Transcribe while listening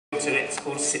to it. It's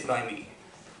called Sit By Me.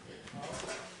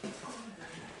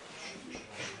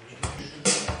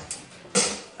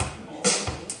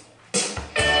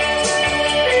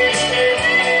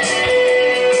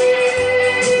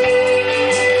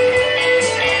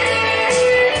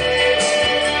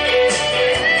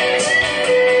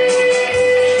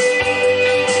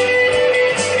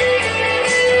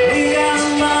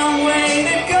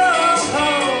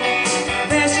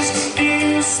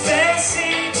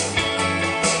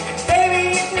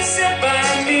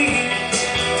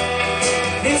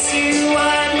 It's you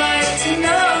I'd like to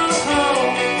know.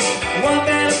 What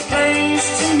better place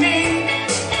to meet?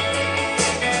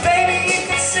 Baby, you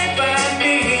can sit by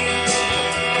me.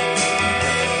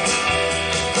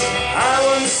 I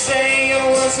wouldn't say I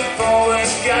was a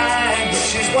forward guy,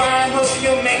 which is why I hope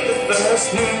you'll make the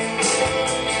first move.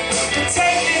 To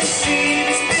take this seat,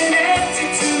 it's been empty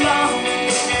too long,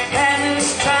 and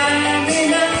it's time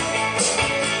enough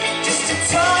just to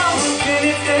talk. And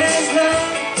if there's love,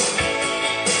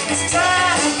 it's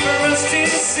time for us to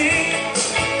see.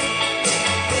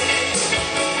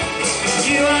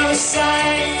 You are a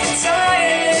sight for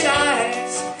tired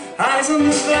eyes, eyes on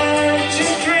the verge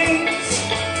of dreams,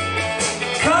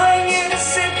 calling you to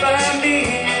sit by me.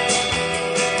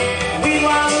 We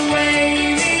while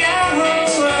away the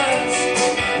hours,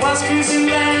 whilst cruising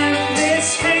down this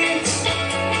street.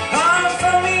 Oh, if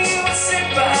only you would sit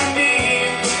by me.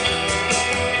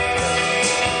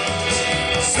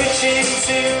 Switching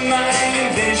to my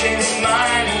vision in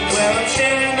mind, where I'm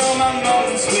sharing all my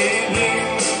moments with you.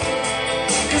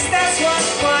 'Cause that's what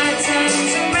quiet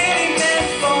times are really meant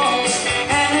for.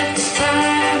 And if it's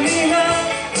time enough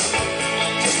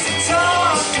just to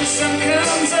talk, the sun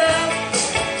comes up,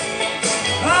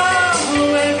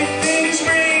 oh, everything's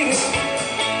real.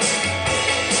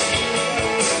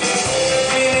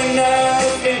 Feeling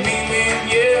nothing me with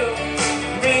you,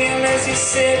 real as you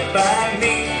sit by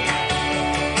me.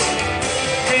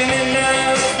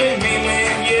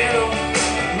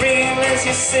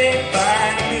 You sit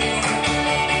by me.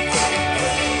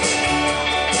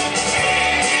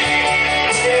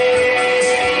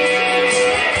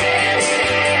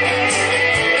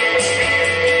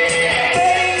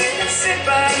 Baby, you can sit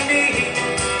by me.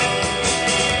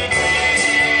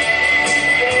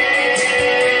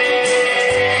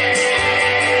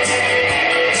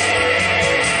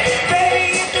 Baby,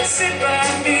 you can sit by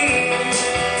me.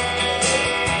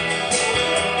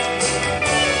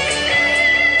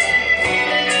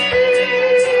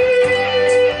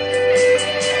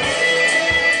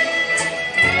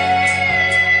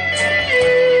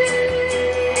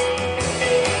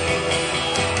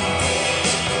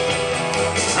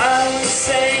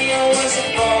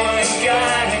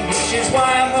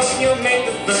 Why I'm hoping you'll make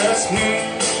the first move.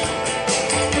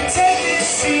 Take this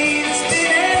seat, it's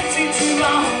been empty too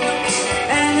long,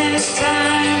 and then it's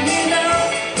time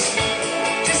enough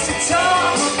just to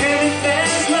talk. And if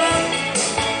there's love,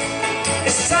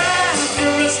 it's time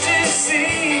for us to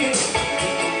see.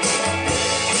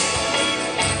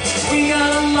 We got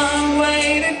a long way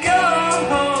to go,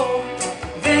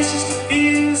 there's just a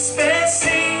few spare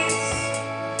seats.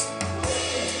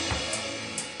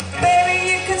 Baby,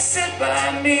 you can sit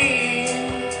by me.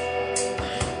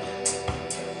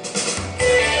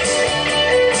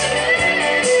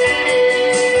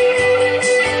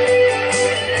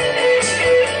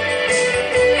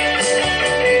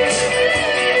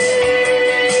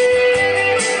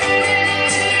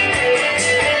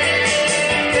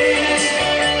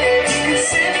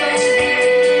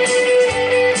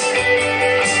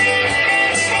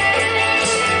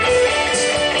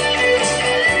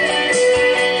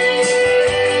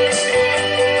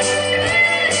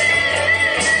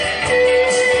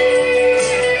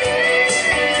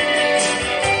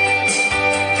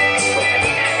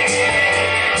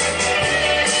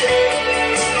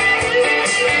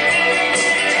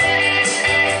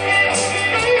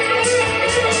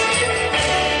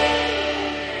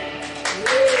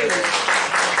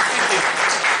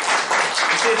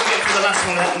 The last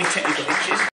one without any technical hitches.